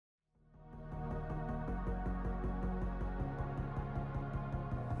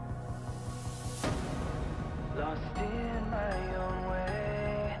my own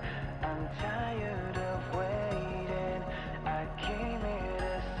way. I'm tired of waiting. I came here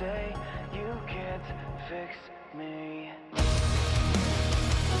to say you can't fix me.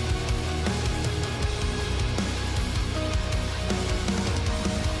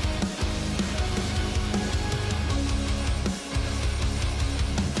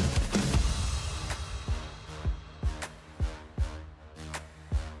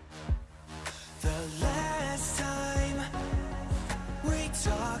 The last time we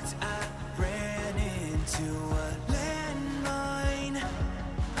talked, I ran into a landmine.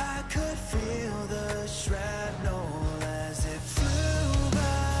 I could feel the shrapnel as it flew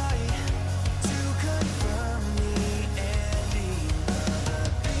by to confirm the ending of the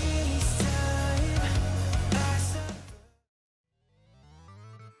peacetime.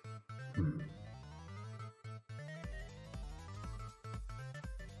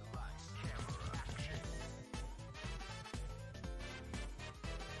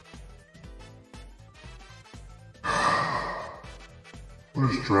 What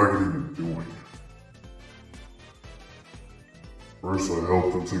is Dragon even doing? First I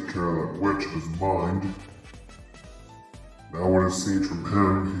helped him take care of that witch of his mind. Now when it's seen from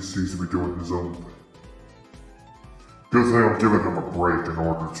him, he seems to be doing his own thing. Good thing I'm giving him a break in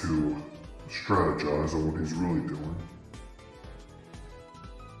order to strategize on what he's really doing.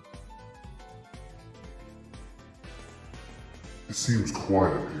 It seems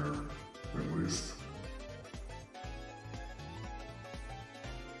quiet here, at least.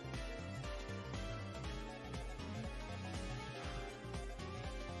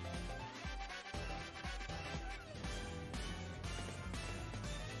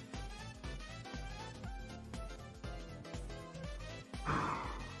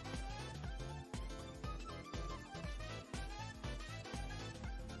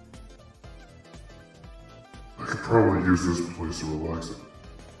 I could probably use this place to relax it.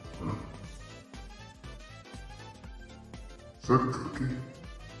 Huh? Is that a cookie?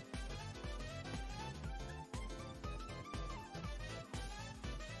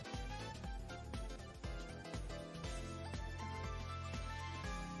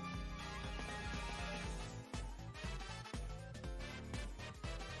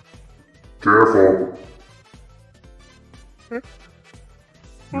 Careful!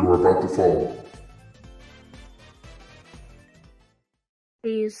 You are about to fall.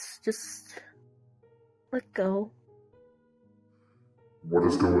 Please, just let go. What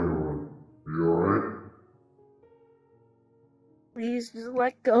is going on? Are you alright? Please, just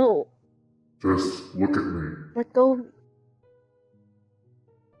let go. Just look at me. Let go.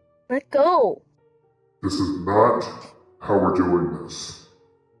 Let go. This is not how we're doing this.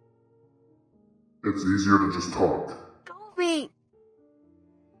 It's easier to just talk. Toby!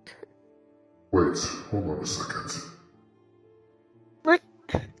 Wait, hold on a second.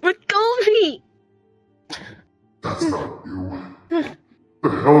 Let go of me! That's not you. The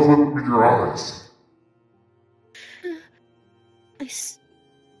hell is with your eyes?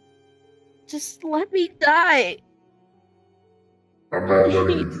 Just let me die. I'm not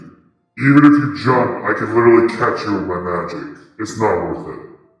letting you. Even if you jump, I can literally catch you with my magic. It's not worth it.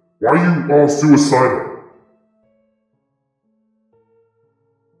 Why are you all suicidal?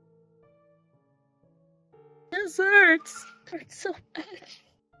 This hurts. It hurts so bad.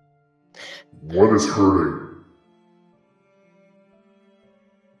 What is hurting?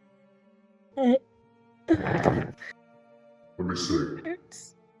 Let me see. It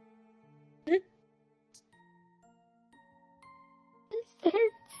hurts. It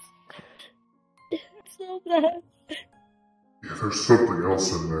hurts. It hurts so bad. Yeah, there's something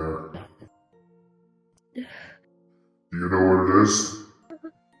else in there. Do you know what it is?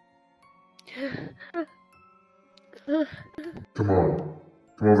 Come on.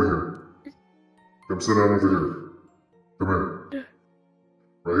 Come over here. Come sit down over here. Come here.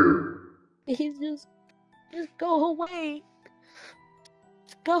 Right here. Please just go away.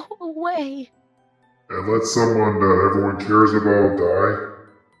 Just go away. And let someone that everyone cares about die?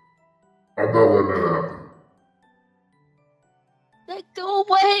 I'm not letting that happen. Let go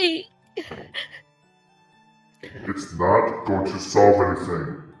away. It's not going to solve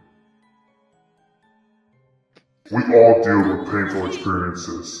anything. We all deal with painful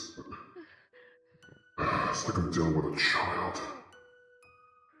experiences. It's like I'm dealing with a child.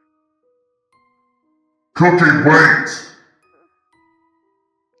 Cookie, wait!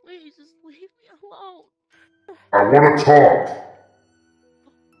 Please just leave me alone. I want to talk.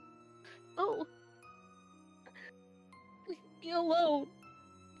 Oh. Leave me alone.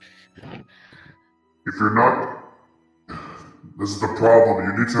 If you're not... This is the problem.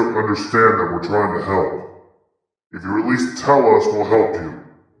 You need to understand that we're trying to help. If you at least tell us, we'll help you.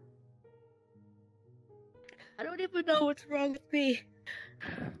 I don't even know what's wrong with me.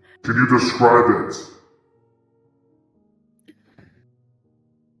 Can you describe it?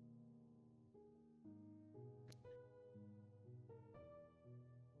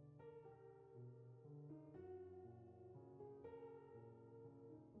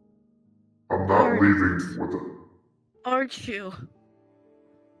 I'm not leaving with a... Aren't you?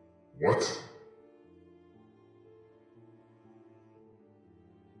 What?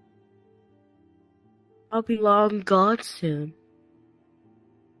 I'll be long gone soon.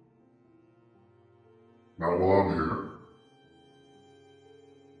 Not while I'm here.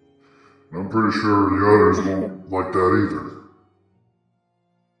 I'm pretty sure the others won't like that either.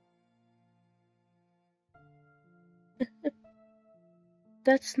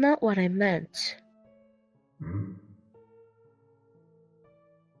 That's not what I meant. Hmm?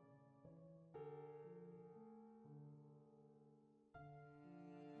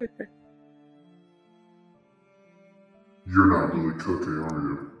 You're not really cooking, are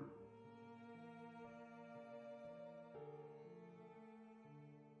you?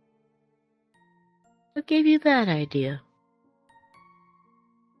 What gave you that idea?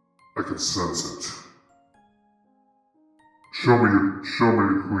 I can sense it. Show me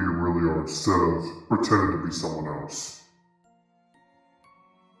who you really are instead of pretending to be someone else.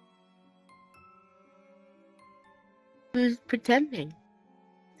 Who's pretending?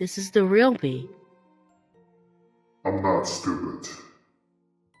 This is the real me. I'm not stupid.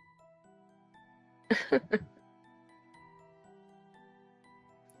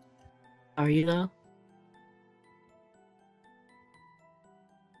 Are you though?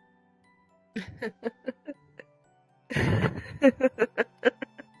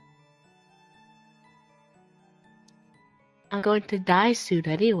 I'm going to die soon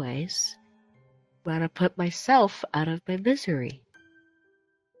anyways. I'm gonna put myself out of my misery.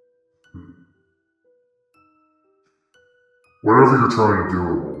 Whatever you're trying to do, it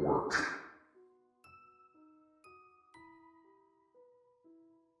won't work.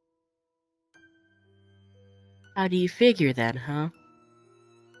 How do you figure then, huh?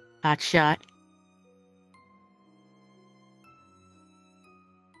 Hot shot.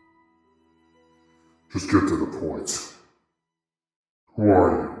 Just get to the point. Who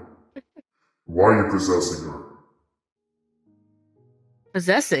are you? Why are you possessing her?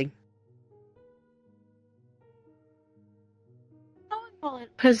 Possessing? I would call it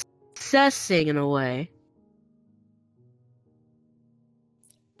possessing in a way.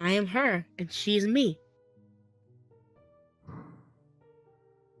 I am her, and she's me.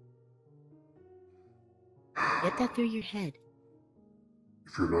 Get that through your head.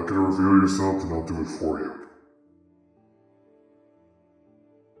 If you're not going to reveal yourself, then I'll do it for you.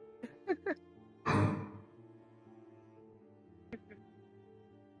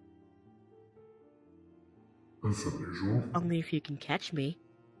 That's unusual. Only if you can catch me.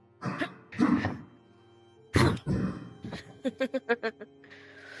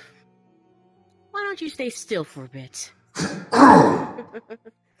 Why don't you stay still for a bit?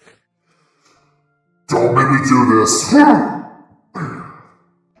 Don't make me do this!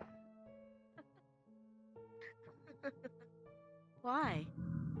 Why?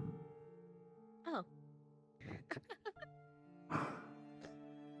 Oh.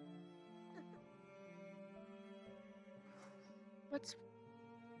 What's...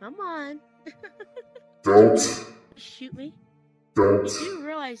 Come on. Don't. Shoot me? Don't. You do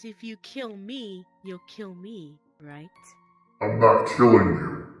realize if you kill me, you'll kill me, right? I'm not killing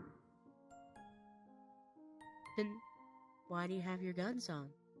you. Then why do you have your guns on?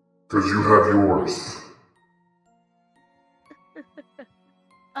 Because you have yours.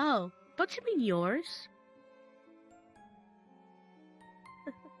 Oh, don't you mean yours?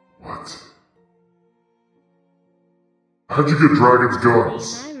 What? How'd you get Dragon's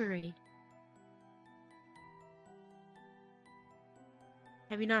guns? Ivory.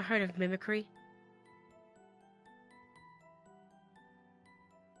 Have you not heard of mimicry?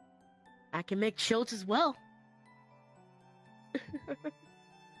 I can make shields as well.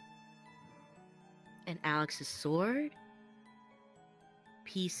 And Alex's sword.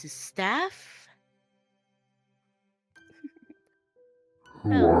 Peace's staff.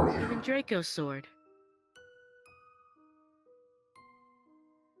 Who are you? Even Draco's sword.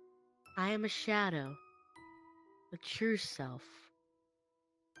 I am a shadow. A true self.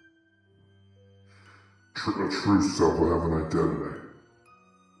 A true self will have an identity.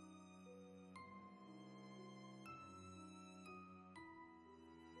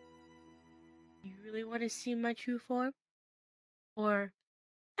 You really want to see my true form? Or,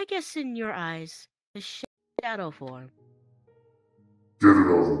 I guess in your eyes, the shadow form. Get it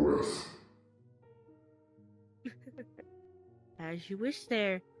over with. As you wish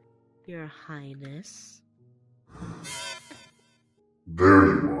there, Your Highness. There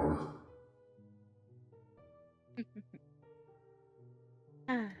you are.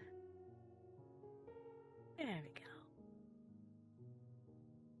 There we go.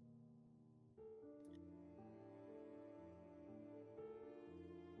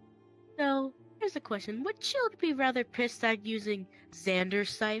 So, here's a question. Would Chilled be rather pissed at using Xander's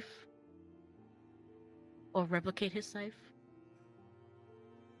scythe? Or replicate his scythe?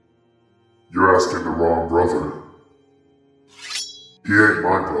 You're asking the wrong brother. He ain't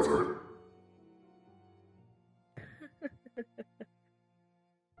my brother.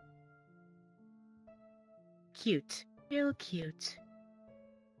 Cute. Real cute.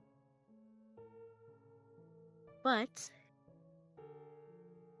 But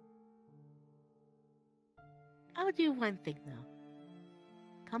I'll do one thing though.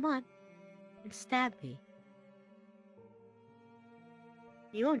 Come on and stab me.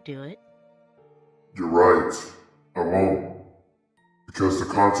 You won't do it. You're right. I won't. Because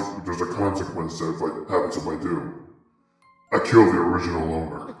there's a consequence that if happens if I do. I kill the original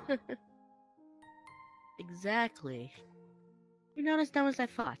owner. Exactly. You're not as dumb as I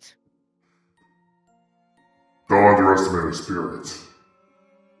thought. Don't underestimate experience.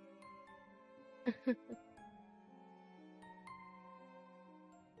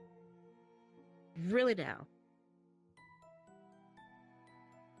 Really now.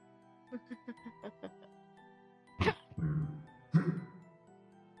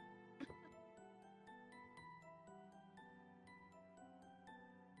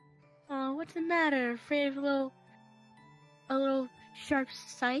 Oh, what's the matter? Afraid of a little sharp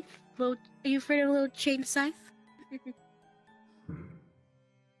scythe? Are you afraid of a little chain scythe?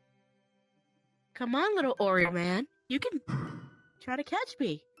 Come on, little Oreo man. You can try to catch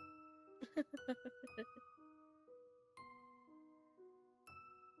me.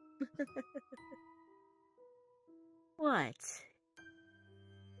 What?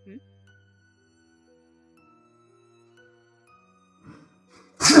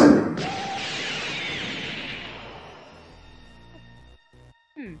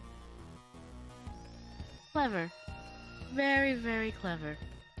 Clever. Very, very clever.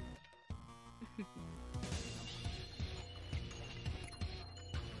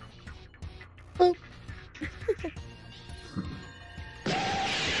 Boop.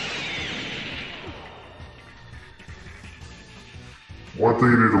 One thing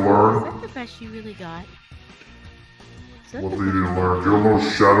you need to Is learn. that the best you really got? One thing you need to learn. Your little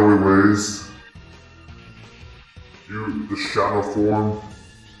shadowy ways. The shadow form.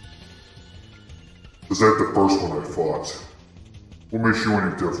 Is that the first one I fought? What makes you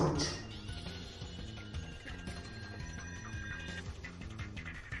any different?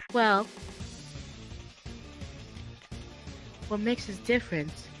 Well, what makes us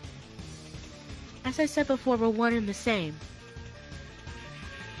different? As I said before, we're one and the same.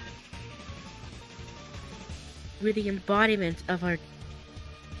 We're the embodiment of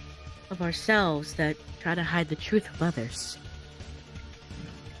ourselves that try to hide the truth from others.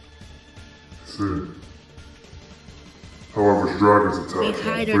 See. However, dragons attack. We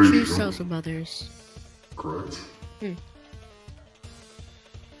hide our true selves from others. Correct.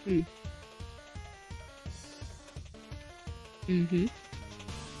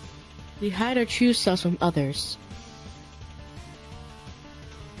 We hide our true selves from others.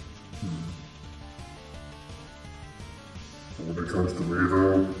 When it comes to me,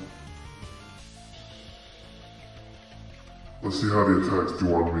 though, let's see how the attacks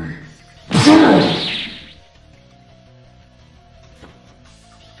do on me.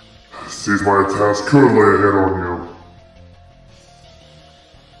 Sees my attacks could lay a hit on you.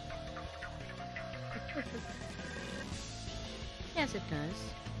 Yes, it does.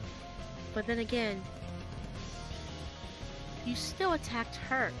 But then again, you still attacked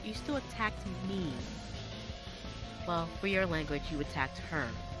her. You still attacked me. Well, for your language, you attacked her.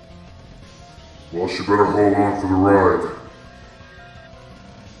 Well, she better hold on for the ride.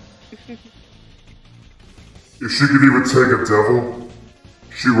 If she could even take a devil,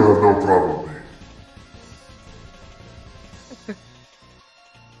 she will have no problem with me.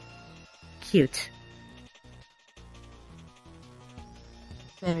 Cute.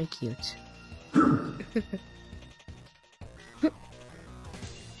 Very cute.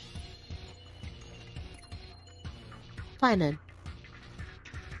 Fine then.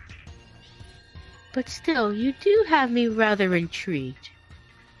 But still, you do have me rather intrigued.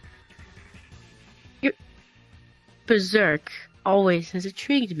 Your berserk always has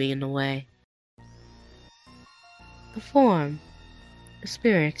intrigued me in a way. The form. The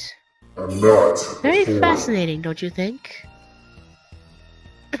spirit. I'm not. Very the form. fascinating, don't you think?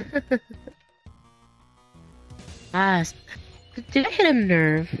 Ah, did I hit a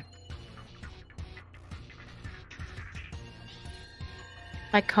nerve?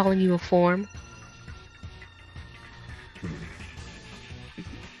 By calling you a form?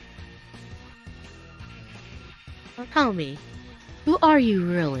 Well, tell me, who are you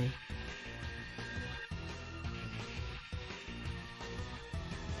really?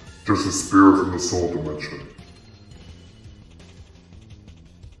 Just a spirit from the soul dimension.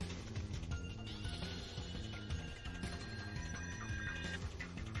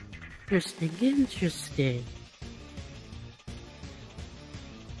 Interesting.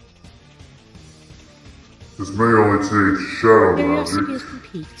 This may only take shadow Curiosity magic, is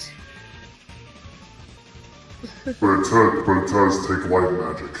complete. but it does take light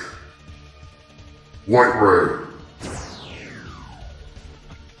magic. Light ray.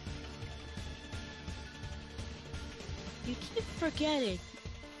 You keep forgetting.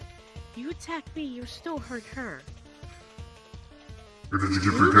 You attacked me, you still hurt her. And did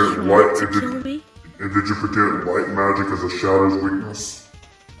you You forget tried light? to kill me? And did you forget light magic as a shadow's weakness?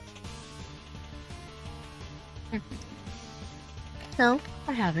 No,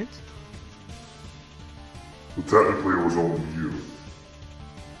 I haven't. But technically, it was only you.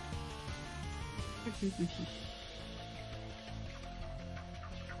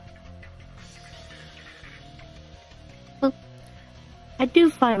 Well, I do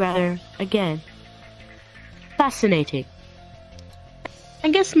find rather, again, fascinating. I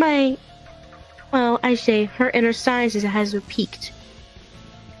guess I say her inner sciences has peaked.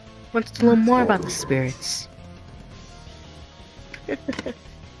 Wants to learn more about the spirits.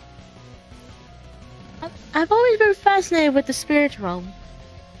 I've always been fascinated with the spirit realm.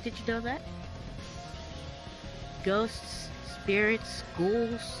 Did you know that? Ghosts, spirits,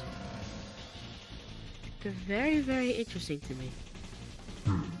 ghouls. They're very, very interesting to me.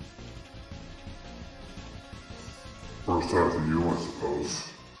 First time for you, I suppose.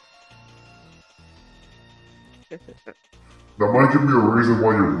 That might give me a reason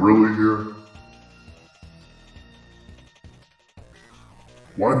why you're really here.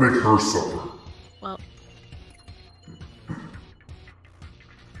 Why make her suffer? Well,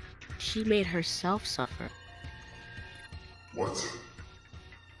 she made herself suffer. What?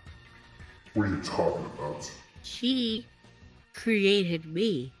 What are you talking about? She created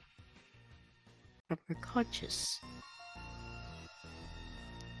me from her conscious.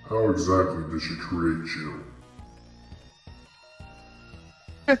 How exactly did she create you?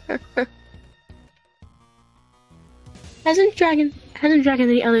 Hasn't Dragon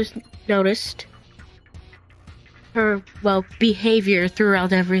any others noticed her, behavior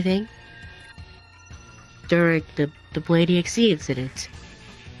throughout everything? During the Blade EXE incident,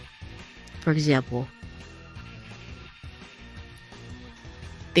 for example.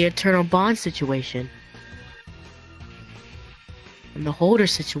 The Eternal Bond situation. And the Holder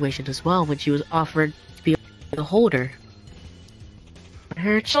situation as well, when she was offered to be the Holder.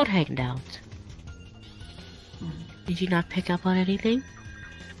 Her shield hanged out. Did you not pick up on anything?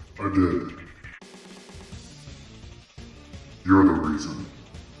 I did. You're the reason.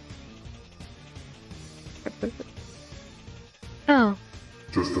 Oh.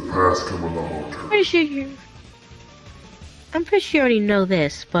 Just the past coming to haunt her. I'm pretty sure you already know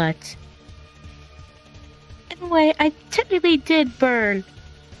this, but in a way, I technically did burn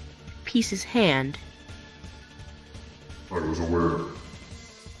Peace's hand. I was aware.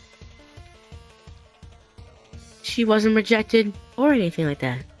 She wasn't rejected or anything like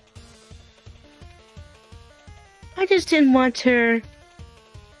that. I just didn't want her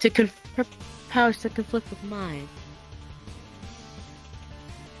her powers to conflict with mine.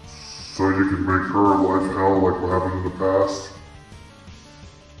 So you can make her life hell like what happened in the past?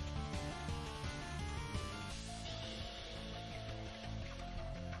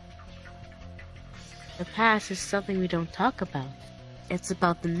 The past is something we don't talk about. It's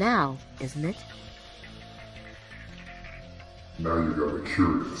about the now, isn't it? Now you got me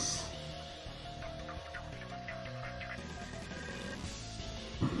curious.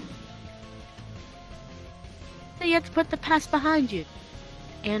 So you have to put the past behind you.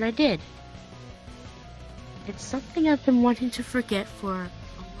 And I did. It's something I've been wanting to forget for a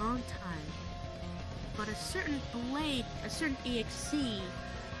long time. But a certain Blade, a certain EXE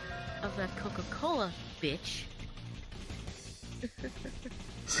of that Coca-Cola bitch.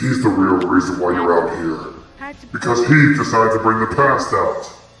 He's the real reason why you're out here. Had to Because he decided to bring the past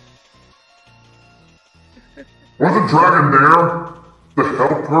out. Was the dragon there to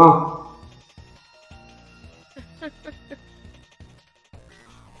help her?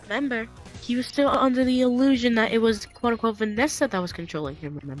 Remember, he was still under the illusion that it was quote-unquote Vanessa that was controlling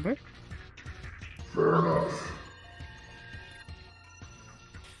him, remember? Fair enough.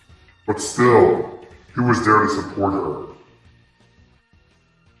 But still, he was there to support her.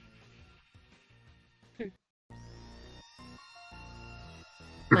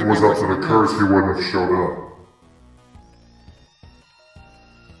 If it was up to the curse, he wouldn't have showed up.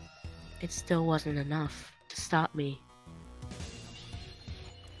 It still wasn't enough to stop me.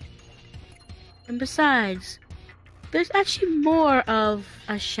 And besides, there's actually more of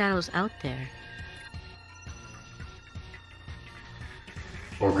us shadows out there.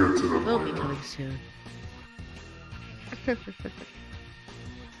 I'll get to them We'll be later. coming soon.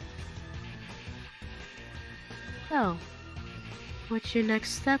 So, what's your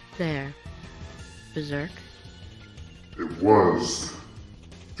next step there, Berserk? It was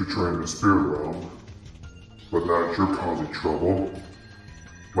to train the spirit realm, but now that you're causing trouble,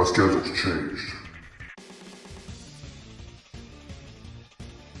 my schedule's changed.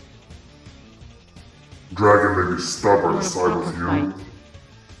 Dragon may be stubborn Want a side with proper you,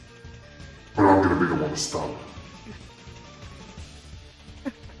 but I'm gonna be the one to stop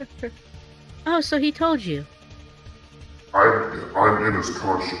it. Oh, so he told you. I'm in his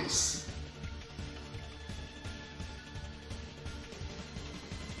conscience.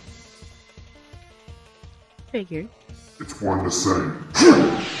 Figured. It's one and the same.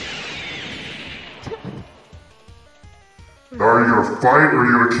 Now are you gonna fight or are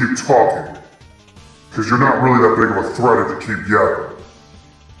you gonna keep talking? Because you're not really that big of a threat if you keep yapping.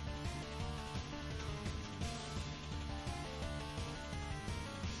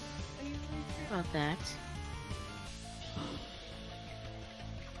 Are you really sure about that?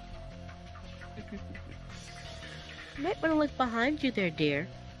 You might want to look behind you there, dear.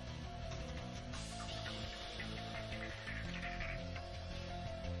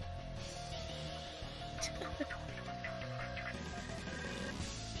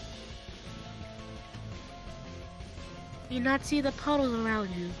 Do you not see the puddles around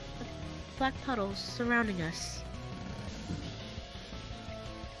you? The black puddles surrounding us.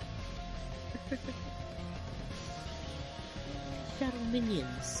 Shadow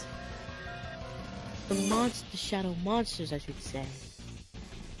minions. The shadow monsters, I should say.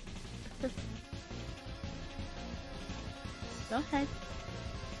 Go ahead.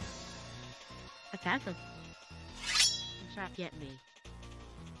 Attack them. And try to get me.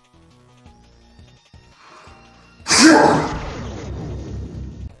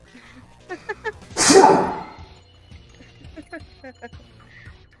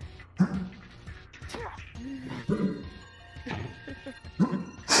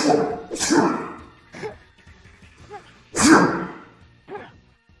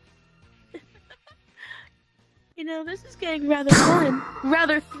 You know, this is getting rather fun.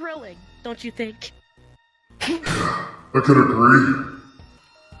 Rather thrilling, don't you think? I could agree.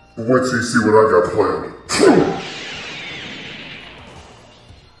 But wait till you see what I got planned.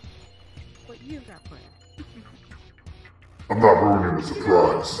 What you've got planned. I'm not ruining the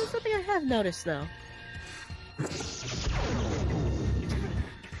surprise. There's something I have noticed, though.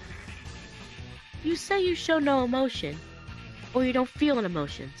 You say you show no emotion, or you don't feel an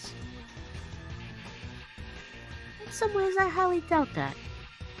emotions. In some ways, I highly doubt that.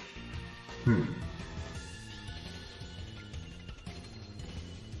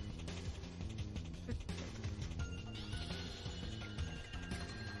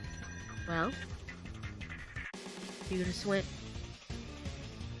 Well, you gonna swim?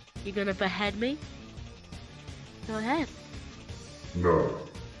 You gonna behead me? Go ahead. No.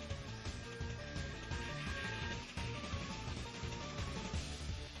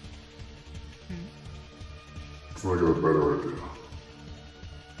 I got a better idea.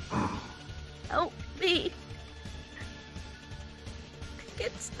 Help me! I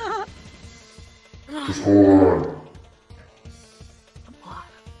can't stop. Just hold on. Come on.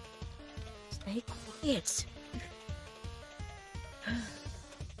 Stay quiet.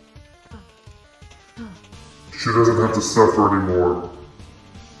 She doesn't have to suffer anymore.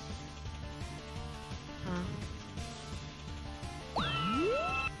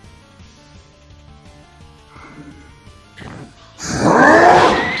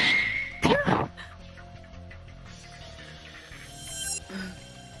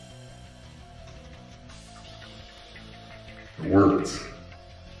 It worked.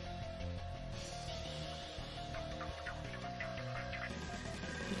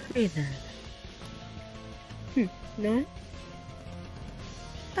 Hey then. No?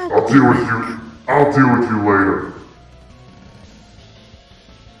 I'll deal with you. I'll deal with you later.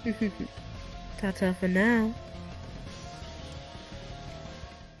 Ta-ta for now.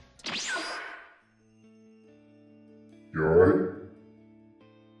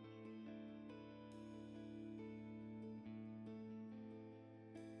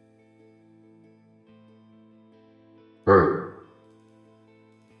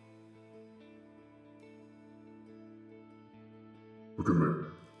 Look at me.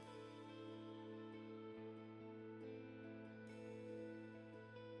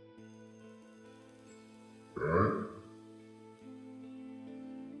 Alright?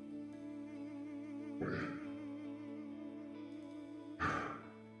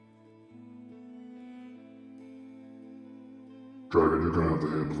 Dragon, you're gonna have to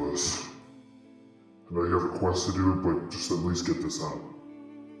handle this. I know you have a quest to do, but just at least get this out.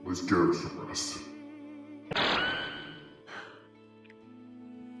 At least get us some rest.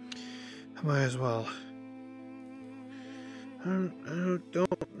 I might as well. I don't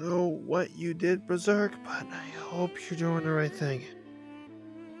know what you did, Berserk, but I hope you're doing the right thing.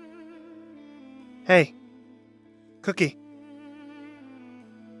 Hey, Cookie.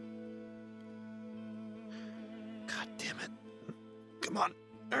 God damn it. Come on.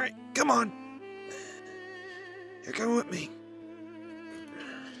 Alright, come on. You're coming with me.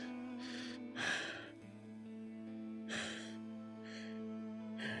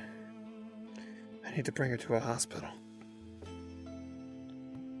 I need to bring her to a hospital.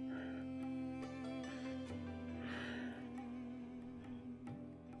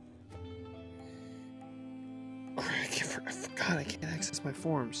 I forgot I can't access my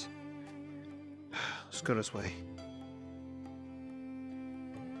forms. Let's go this way.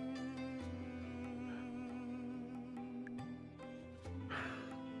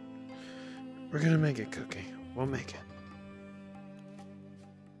 We're gonna make it, Cookie. We'll make it.